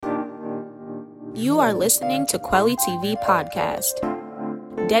You are listening to Quelly TV Podcast,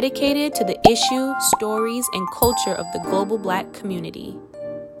 dedicated to the issue, stories, and culture of the global Black community.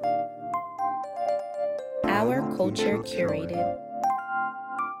 Our culture curated.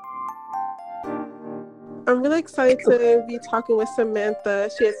 I'm really excited to be talking with Samantha.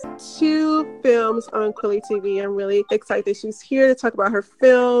 She has 2 films on Quelly TV. I'm really excited that she's here to talk about her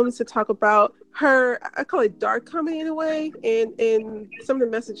films, to talk about her, I call it dark comedy in a way, and some of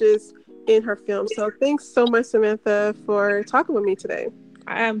the messages in her film. So thanks so much, Samantha, for talking with me today.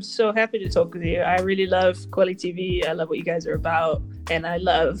 I'm so happy to talk with you. I really love Quelly TV. I love what you guys are about. And I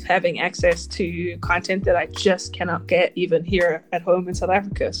love having access to content that I just cannot get even here at home in South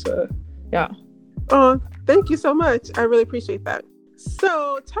Africa. So, yeah. Oh, thank you so much. I really appreciate that.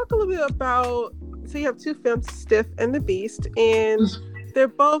 So talk a little bit about, so you have 2 films, Stiff and The Beast, and they're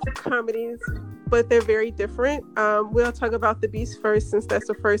both comedies, but they're very different. We'll talk about The Beast first, since that's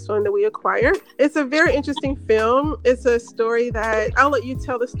the first one that we acquired. It's a very interesting film. It's a story that, I'll let you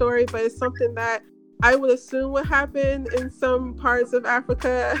tell the story, but it's something that I would assume would happen in some parts of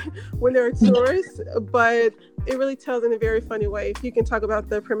Africa when there are tourists, but it really tells in a very funny way. If you can talk about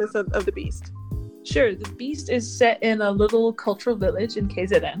the premise of The Beast. Sure. The Beast is set in a little cultural village in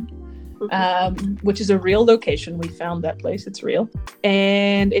KZN, which is a real location. We found that place. It's real.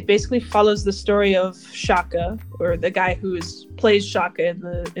 And it basically follows the story of Shaka, or the guy who plays Shaka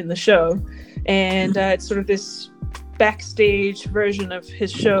in the show. And it's sort of this backstage version of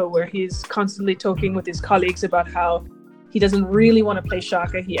his show where he's constantly talking with his colleagues about how he doesn't really want to play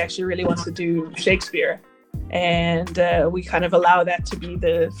Shaka. He actually really wants to do Shakespeare. And we kind of allow that to be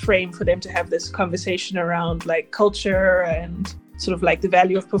the frame for them to have this conversation around like culture and sort of like the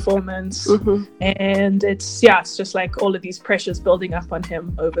value of performance. And it's just like all of these pressures building up on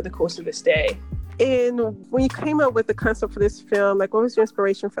him over the course of his day. And when you came up with the concept for this film, like, what was your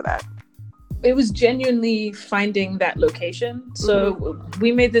inspiration for that? It was genuinely finding that location. So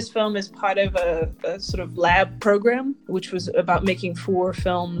we made this film as part of a sort of lab program, which was about making 4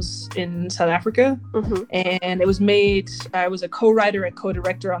 films in South Africa. And it was made, I was a co-writer and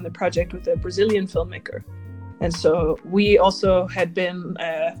co-director on the project with a Brazilian filmmaker. And so we also had been,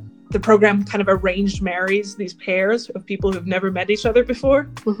 the program kind of arranged marries these pairs of people who've never met each other before,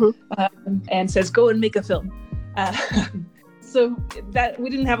 and says, go and make a film. So that we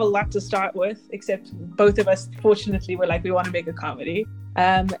didn't have a lot to start with, except both of us, fortunately, were like, we want to make a comedy.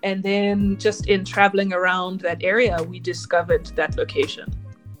 And then just in traveling around that area, we discovered that location.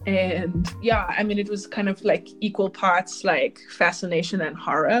 And it was kind of like equal parts like fascination and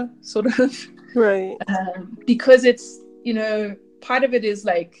horror, sort of. Right. Because it's, part of it is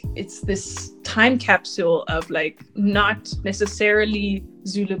like, it's this time capsule of like, not necessarily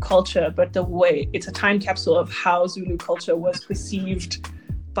Zulu culture, but the way it's a time capsule of how Zulu culture was perceived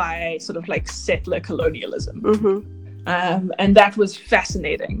by sort of like settler colonialism. And that was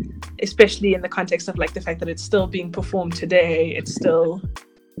fascinating, especially in the context of like the fact that it's still being performed today. It's still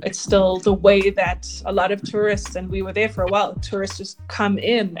the way that a lot of tourists, and we were there for a while, tourists just come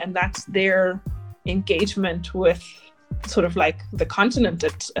in and that's their engagement with sort of like the continent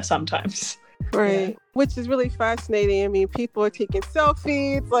sometimes. Right. Which is really fascinating. I mean, people are taking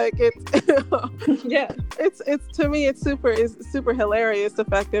selfies, like it's it's to me it's super hilarious, the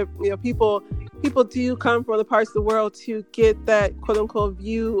fact that people do come from other parts of the world to get that quote unquote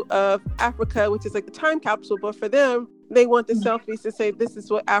view of Africa, which is like the time capsule, but for them they want the selfies to say this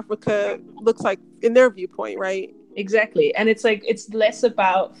is what Africa looks like in their viewpoint, right? Exactly. And it's like, it's less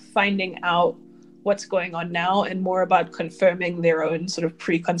about finding out what's going on now and more about confirming their own sort of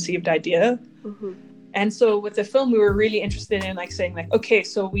preconceived idea. And so with the film, we were really interested in like saying like, okay,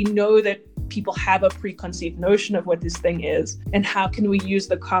 so we know that people have a preconceived notion of what this thing is, and how can we use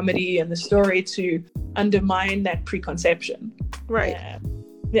the comedy and the story to undermine that preconception? Right.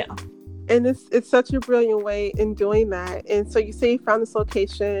 And it's such a brilliant way in doing that. And so you say you found this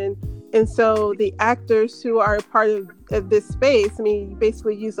location, and so the actors who are a part of this space, I mean, you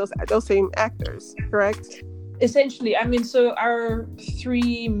basically use those same actors, correct? Essentially, I mean, so our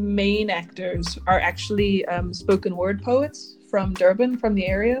 3 main actors are actually spoken word poets from Durban, from the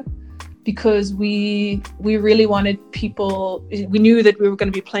area, because we really wanted people, we knew that we were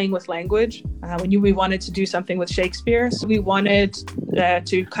going to be playing with language. We knew we wanted to do something with Shakespeare. So we wanted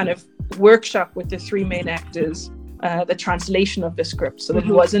to kind of workshop with the 3 main actors the translation of the script, so that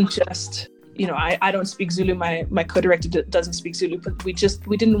it wasn't just, I don't speak Zulu, my co-director doesn't speak Zulu, but we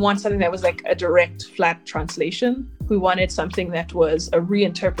didn't want something that was like a direct, flat translation. We wanted something that was a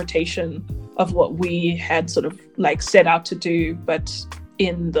reinterpretation of what we had sort of like set out to do, but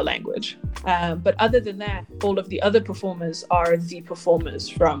in the language. But other than that, all of the other performers are the performers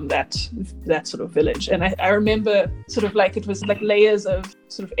from that sort of village. And I remember sort of like it was like layers of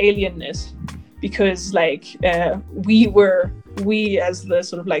sort of alienness, because like we as the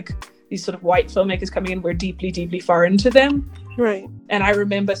sort of like these sort of white filmmakers coming in were deeply foreign to them. Right. And I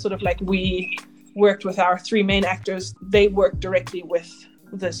remember sort of like we worked with our three main actors. They worked directly with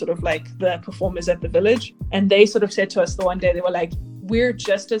the sort of like the performers at the village, and they sort of said to us the one day, they were like, we're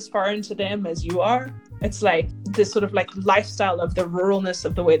just as foreign to them as you are. It's like this sort of like lifestyle of the ruralness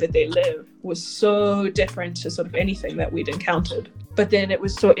of the way that they live was so different to sort of anything that we'd encountered. But then it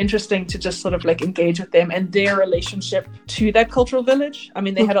was so interesting to just sort of like engage with them and their relationship to that cultural village. I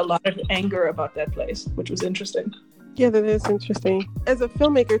mean, they had a lot of anger about that place, which was interesting. Yeah, that is interesting. As a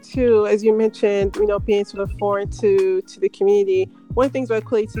filmmaker too, as you mentioned, being sort of foreign to the community, one of the things about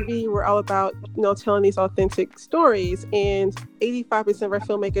Kweli TV, we're all about, telling these authentic stories, and 85% of our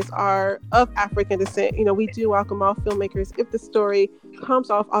filmmakers are of African descent. We do welcome all filmmakers if the story comes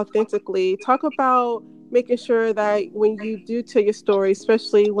off authentically. Talk about making sure that when you do tell your story,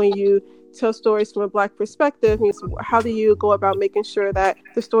 especially when you tell stories from a Black perspective, how do you go about making sure that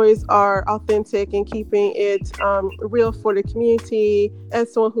the stories are authentic and keeping it real for the community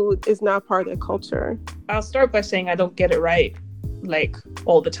as someone who is not part of their culture? I'll start by saying I don't get it right like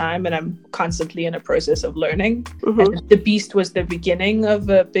all the time, and I'm constantly in a process of learning. And The Beast was the beginning of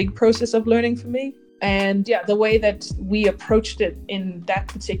a big process of learning for me. And yeah, the way that we approached it in that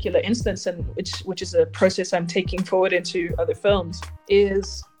particular instance, and which is a process I'm taking forward into other films,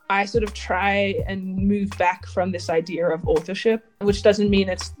 is I sort of try and move back from this idea of authorship, which doesn't mean,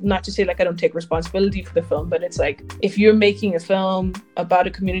 it's not to say like I don't take responsibility for the film, but it's like if you're making a film about a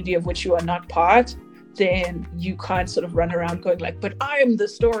community of which you are not part, then you can't sort of run around going like, but I'm the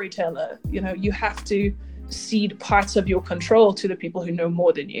storyteller. You have to cede parts of your control to the people who know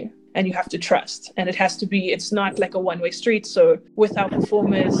more than you. And you have to trust. And it's not like a one-way street. So with our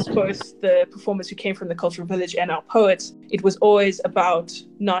performers, both the performers who came from the cultural village and our poets, it was always about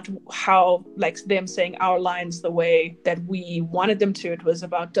not how, like them saying our lines the way that we wanted them to. It was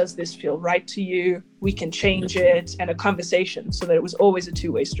about, does this feel right to you? We can change it, and a conversation, so that it was always a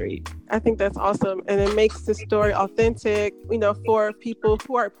two-way street. I think that's awesome. And it makes the story authentic, for people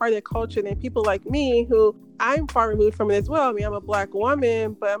who are part of the culture, and people like me who I'm far removed from it as well. I mean, I'm a Black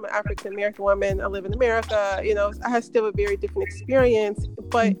woman, but I'm an African-American woman. I live in America. I have still a very different experience,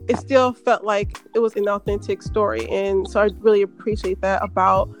 but it still felt like it was an authentic story. And so I really appreciate that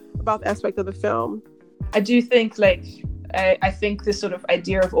about the aspect of the film. I do think I think this sort of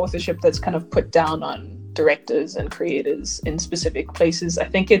idea of authorship that's kind of put down on directors and creators in specific places, I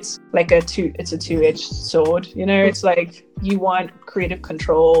think it's like it's a two-edged sword. It's like you want creative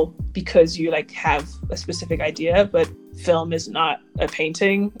control because you like have a specific idea, but film is not a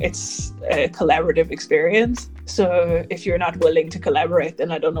painting, it's a collaborative experience. So if you're not willing to collaborate,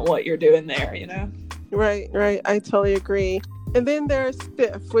 then I don't know what you're doing there. Right. I totally agree. And then there's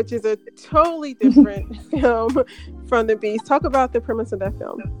Stiff, which is a totally different film from The Beast. Talk about the premise of that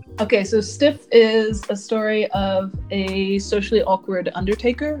film. Okay, so Stiff is a story of a socially awkward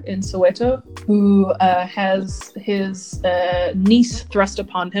undertaker in Soweto who has his niece thrust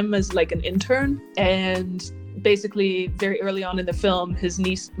upon him as like an intern. And basically, very early on in the film, his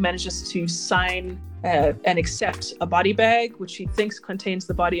niece manages to sign and accept a body bag, which he thinks contains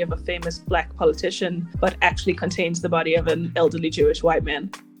the body of a famous Black politician, but actually contains the body of an elderly Jewish white man.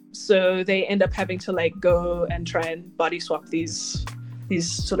 So they end up having to like go and try and body swap these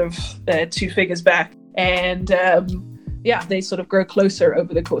sort of two figures back. And they sort of grow closer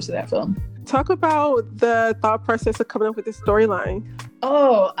over the course of that film. Talk about the thought process of coming up with this storyline.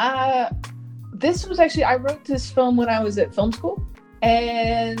 This was actually, I wrote this film when I was at film school.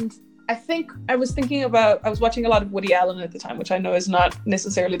 And I think I was watching a lot of Woody Allen at the time, which I know is not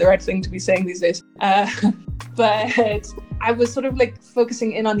necessarily the right thing to be saying these days. But I was sort of like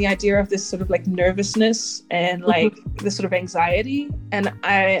focusing in on the idea of this sort of like nervousness and like this sort of anxiety. And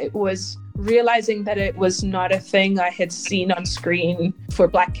I was realizing that it was not a thing I had seen on screen for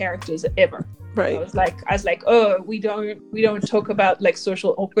Black characters ever. Right. I was like, oh, we don't talk about like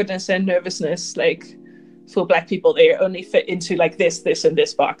social awkwardness and nervousness like for Black people. They only fit into like this and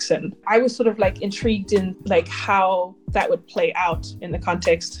this box. And I was sort of like intrigued in like how that would play out in the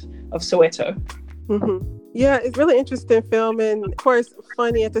context of Soweto. Yeah, it's really interesting film, and of course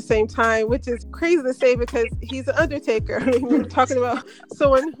funny at the same time, which is crazy to say because he's an undertaker. I mean, we're talking about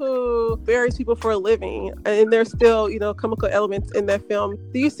someone who buries people for a living, and there's still, comical elements in that film.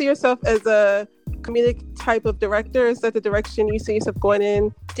 Do you see yourself as a comedic type of director? Is that the direction you see yourself going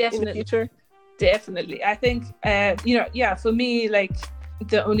in the future? Definitely. I think, for me, like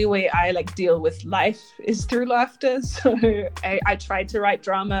the only way I like deal with life is through laughter. So I tried to write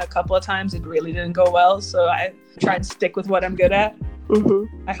drama a couple of times. It really didn't go well. So I try and stick with what I'm good at.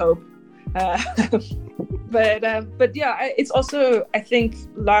 Mm-hmm. I hope. But yeah, it's also, I think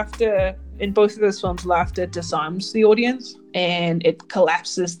laughter in both of those films, laughter disarms the audience and it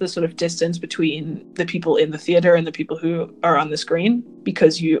collapses the sort of distance between the people in the theater and the people who are on the screen,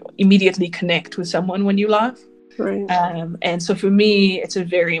 because you immediately connect with someone when you laugh. Right. And so for me, it's a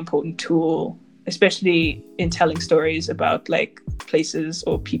very important tool, especially in telling stories about like places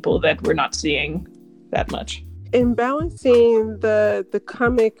or people that we're not seeing that much. In balancing the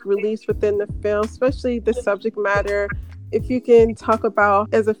comic release within the film, especially the subject matter, if you can talk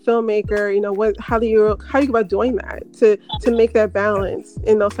about as a filmmaker, how do you go about doing that to make that balance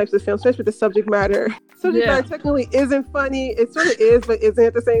in those types of films, especially with the subject matter. Subject matter technically isn't funny. It sort of is, but isn't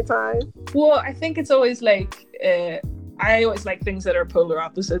at the same time. Well, I think it's always like I always like things that are polar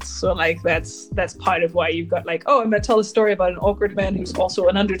opposites. So like that's part of why you've got like, oh, I'm gonna tell a story about an awkward man who's also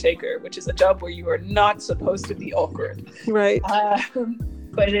an undertaker, which is a job where you are not supposed to be awkward. Right.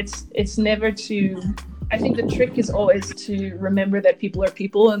 But it's never to. I think the trick is always to remember that people are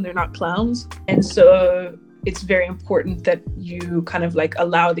people and they're not clowns. And so it's very important that you kind of like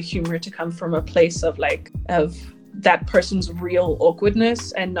allow the humor to come from a place of that person's real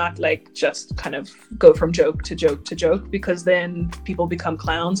awkwardness and not like just kind of go from joke to joke to joke, because then people become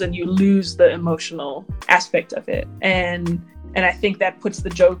clowns and you lose the emotional aspect of it. And I think that puts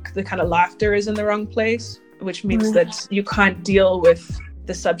the kind of laughter is in the wrong place, which means that you can't deal with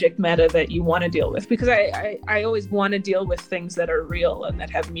the subject matter that you want to deal with, because I always want to deal with things that are real and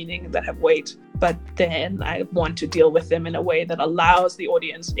that have meaning and that have weight, but then I want to deal with them in a way that allows the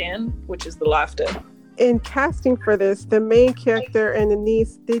audience in, which is the laughter. In casting for this, the main character and the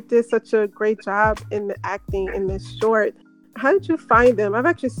niece, they did such a great job in the acting in this short. How did you find them? I've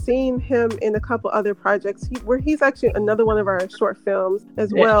actually seen him in a couple other projects where he's actually another one of our short films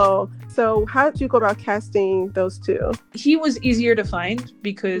as well. So how did you go about casting those two? He was easier to find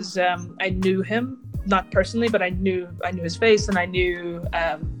because I knew him, not personally, but I knew his face, and I knew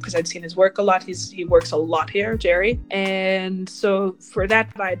because I'd seen his work a lot. He works a lot here, Jerry. And so for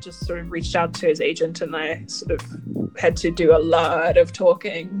that, I just sort of reached out to his agent, and I sort of had to do a lot of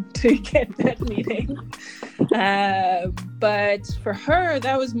talking to get that meeting. But for her,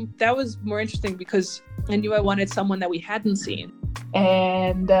 that was more interesting because I knew I wanted someone that we hadn't seen.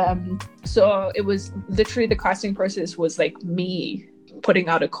 And so it was literally, the casting process was like me putting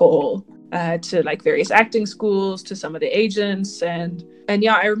out a call to like various acting schools, to some of the agents, and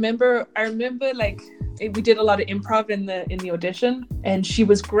yeah, I remember like we did a lot of improv in the audition, and she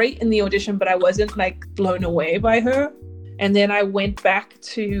was great in the audition, but I wasn't like blown away by her. And then I went back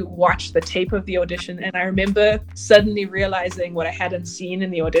to watch the tape of the audition, and I remember suddenly realizing what I hadn't seen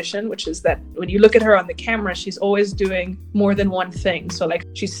in the audition, which is that when you look at her on the camera, she's always doing more than one thing. So like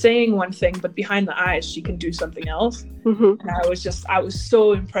she's saying one thing, but behind the eyes, she can do something else. Mm-hmm. And I was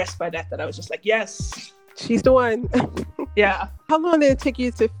so impressed by that I was just like, yes, she's the one. Yeah. How long did it take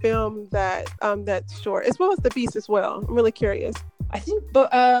you to film that short, as well as The Beast as well? I'm really curious. I think,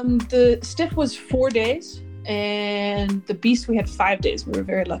 but the Stiff was 4 days. And The Beast, we had 5 days. We were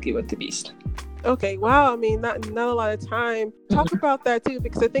very lucky with The Beast. Okay, wow. I mean, not a lot of time. Talk about that too,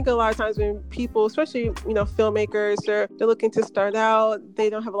 because I think a lot of times when people, especially filmmakers, they're looking to start out, they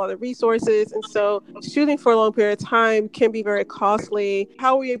don't have a lot of resources, and so shooting for a long period of time can be very costly.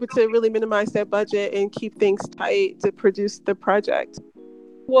 How were you able to really minimize that budget and keep things tight to produce the project?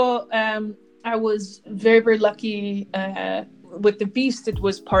 Well, I was very, very lucky. With The Beast, it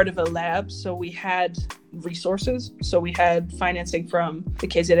was part of a lab, so we had resources. So we had financing from the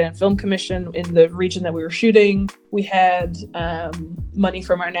KZN Film Commission in the region that we were shooting. We had money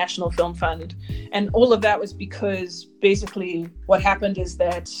from our National Film Fund. And all of that was because basically what happened is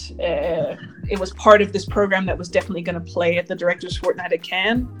that it was part of this program that was definitely going to play at the Directors Fortnight at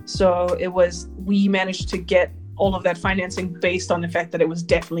Cannes. So we managed to get all of that financing based on the fact that it was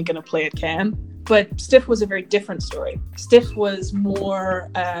definitely going to play at Cannes. But Stiff was a very different story. Stiff was more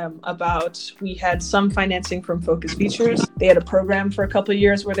about, we had some financing from Focus Features. They had a program for a couple of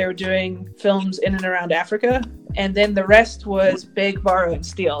years where they were doing films in and around Africa. And then the rest was beg, borrow, and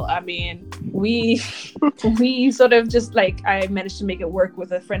steal. I mean, we sort of just like, I managed to make it work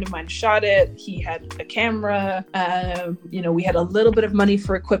with a friend of mine who shot it. He had a camera. We had a little bit of money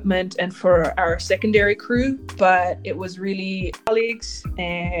for equipment and for our secondary crew, but it was really colleagues.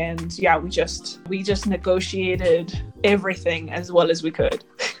 And yeah, we just negotiated everything as well as we could.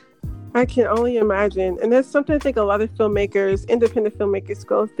 I can only imagine. And that's something I think a lot of filmmakers, independent filmmakers,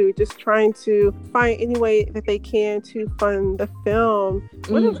 go through, just trying to find any way that they can to fund the film.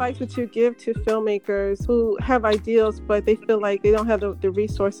 What advice would you give to filmmakers who have ideals, but they feel like they don't have the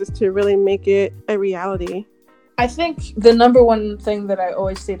resources to really make it a reality? I think the number one thing that I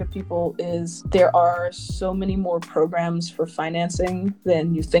always say to people is there are so many more programs for financing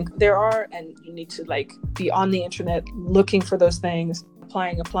than you think there are, and you need to like be on the internet looking for those things,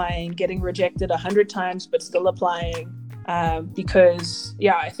 applying, getting rejected 100 times but still applying. Because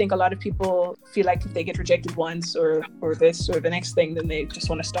I think a lot of people feel like if they get rejected once or this or the next thing, then they just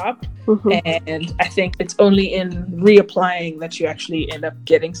want to stop. And I think it's only in reapplying that you actually end up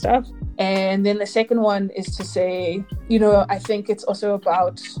getting stuff. And then the second one is to say, I think it's also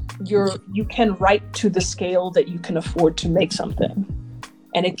about you can write to the scale that you can afford to make something.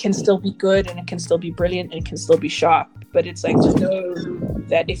 And it can still be good, and it can still be brilliant, and it can still be sharp. But it's like to know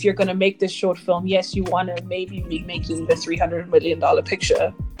that if you're going to make this short film, yes, you want to maybe be making the $300 million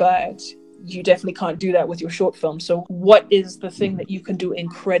picture, but you definitely can't do that with your short film. So what is the thing that you can do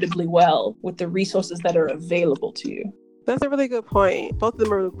incredibly well with the resources that are available to you? That's a really good point. Both of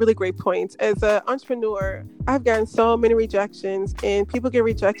them are really great points. As an entrepreneur, I've gotten so many rejections, and people get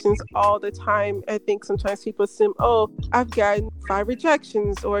rejections all the time. I think sometimes people assume, I've gotten 5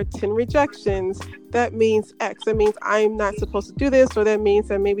 rejections or 10 rejections. That means X. That means I'm not supposed to do this, or that means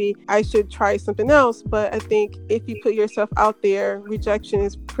that maybe I should try something else. But I think if you put yourself out there, rejection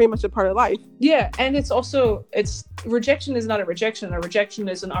is pretty much a part of life. Yeah, and it's rejection is not a rejection. A rejection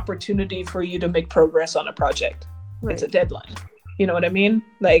is an opportunity for you to make progress on a project. Right. It's a deadline. You know what I mean?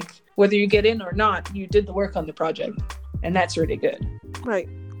 Like whether you get in or not, you did the work on the project, and that's really good. Right.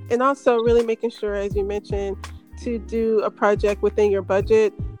 And also really making sure, as you mentioned, to do a project within your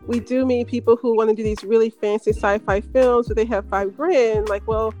budget. We do meet people who want to do these really fancy sci-fi films where they have $5,000. Like,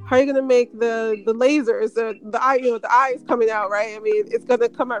 well, how are you going to make the lasers, the eyes coming out, right? I mean, it's going to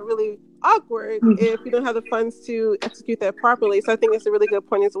come out really awkward if you don't have the funds to execute that properly. So I think it's a really good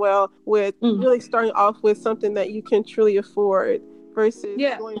point as well with really starting off with something that you can truly afford versus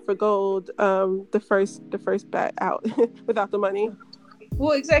going for gold the first bat out without the money.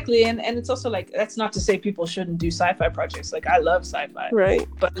 Well, exactly. And it's also like, that's not to say people shouldn't do sci-fi projects. Like I love sci-fi. Right.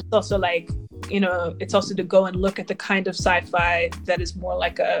 But it's also like, it's also to go and look at the kind of sci-fi that is more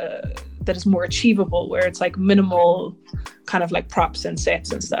like that is more achievable, where it's like minimal kind of like props and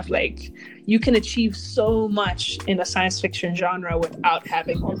sets and stuff. Like you can achieve so much in a science fiction genre without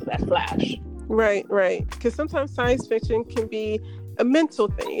having all of that flash. Right. Because sometimes science fiction can be a mental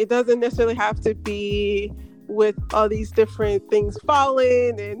thing. It doesn't necessarily have to be with all these different things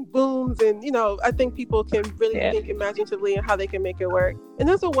falling and booms, and I think people can really think imaginatively and how they can make it work. And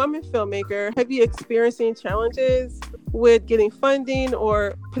as a woman filmmaker, have you experienced any challenges with getting funding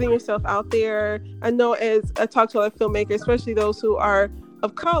or putting yourself out there? I know as I talk to a lot of filmmakers, especially those who are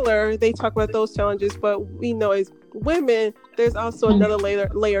of color, they talk about those challenges, but we know as women, there's also another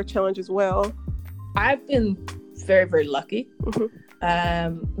layer challenge as well. I've been very, very lucky.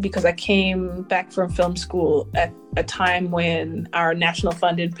 Because I came back from film school at a time when our national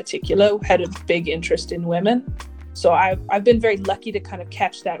fund in particular had a big interest in women. So I've been very lucky to kind of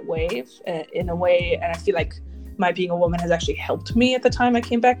catch that wave in a way, and I feel like my being a woman has actually helped me at the time I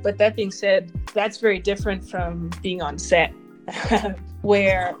came back. But that being said, that's very different from being on set.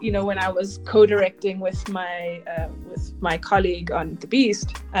 Where when I was co-directing with my colleague on The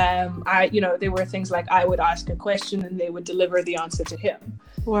Beast, there were things like I would ask a question and they would deliver the answer to him.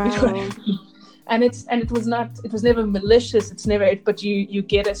 Wow. And it was never malicious. But you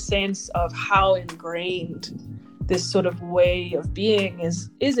get a sense of how ingrained this sort of way of being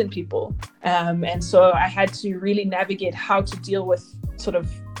is in people. And so I had to really navigate how to deal with sort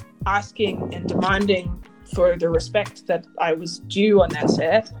of asking and demanding for the respect that I was due on that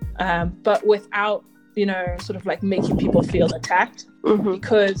set, but without, sort of like making people feel attacked,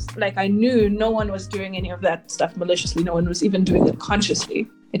 because like I knew no one was doing any of that stuff maliciously. No one was even doing it consciously.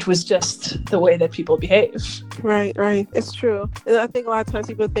 It was just the way that people behave. Right. It's true. And I think a lot of times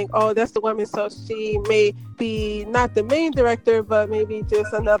people think, that's the woman, so she may be not the main director, but maybe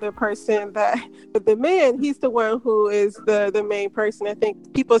just another person but the man, he's the one who is the main person. I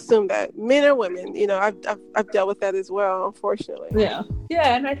think people assume that men or women, I've dealt with that as well, unfortunately. Yeah.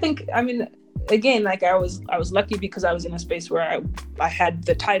 And I think, again, like I was lucky because I was in a space where I had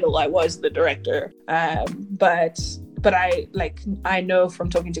the title, I was the director, but I know from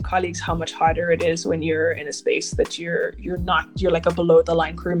talking to colleagues how much harder it is when you're in a space that you're like a below the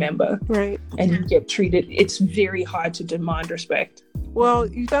line crew member, right? And you get treated. It's very hard to demand respect. Well,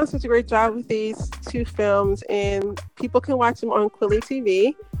 you've done such a great job with these 2 films, and people can watch them on Quilly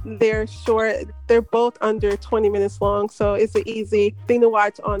TV. They're short. They're both under 20 minutes long. So it's an easy thing to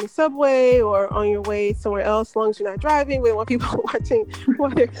watch on the subway or on your way somewhere else, as long as you're not driving. We don't want people watching while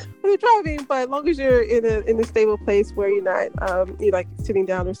they're driving, but as long as you're in a stable place where you're not you're like sitting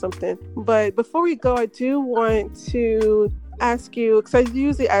down or something. But before we go, I do want to ask you, because I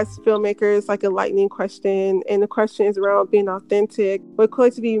usually ask filmmakers like a lightning question, and the question is around being authentic. With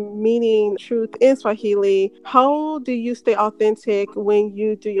Kweli TV meaning truth in Swahili, how do you stay authentic when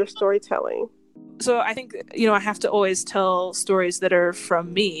you do your storytelling? So I think, I have to always tell stories that are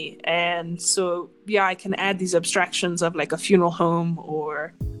from me. And so, I can add these abstractions of like a funeral home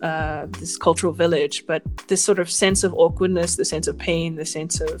or this cultural village, but this sort of sense of awkwardness, the sense of pain, the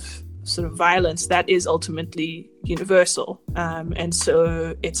sense of sort of violence, that is ultimately universal. And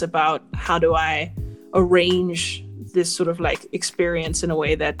so it's about how do I arrange this sort of like experience in a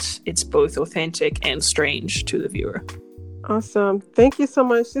way that it's both authentic and strange to the viewer. Awesome. Thank you so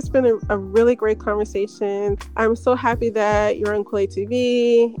much. It's been a really great conversation. I'm so happy that you're on Kweli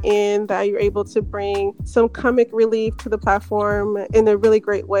TV and that you're able to bring some comic relief to the platform in a really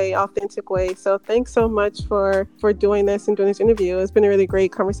great way, authentic way. So thanks so much for doing this and doing this interview. It's been a really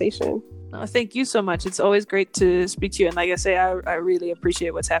great conversation. Thank you so much. It's always great to speak to you. And like I say, I really appreciate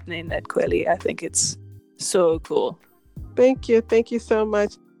what's happening at Kweli. I think it's so cool. Thank you. Thank you so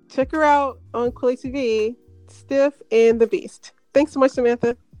much. Check her out on Kweli TV. Stiff and the Beast. Thanks so much,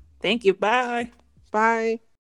 Samantha. Thank you. Bye. Bye.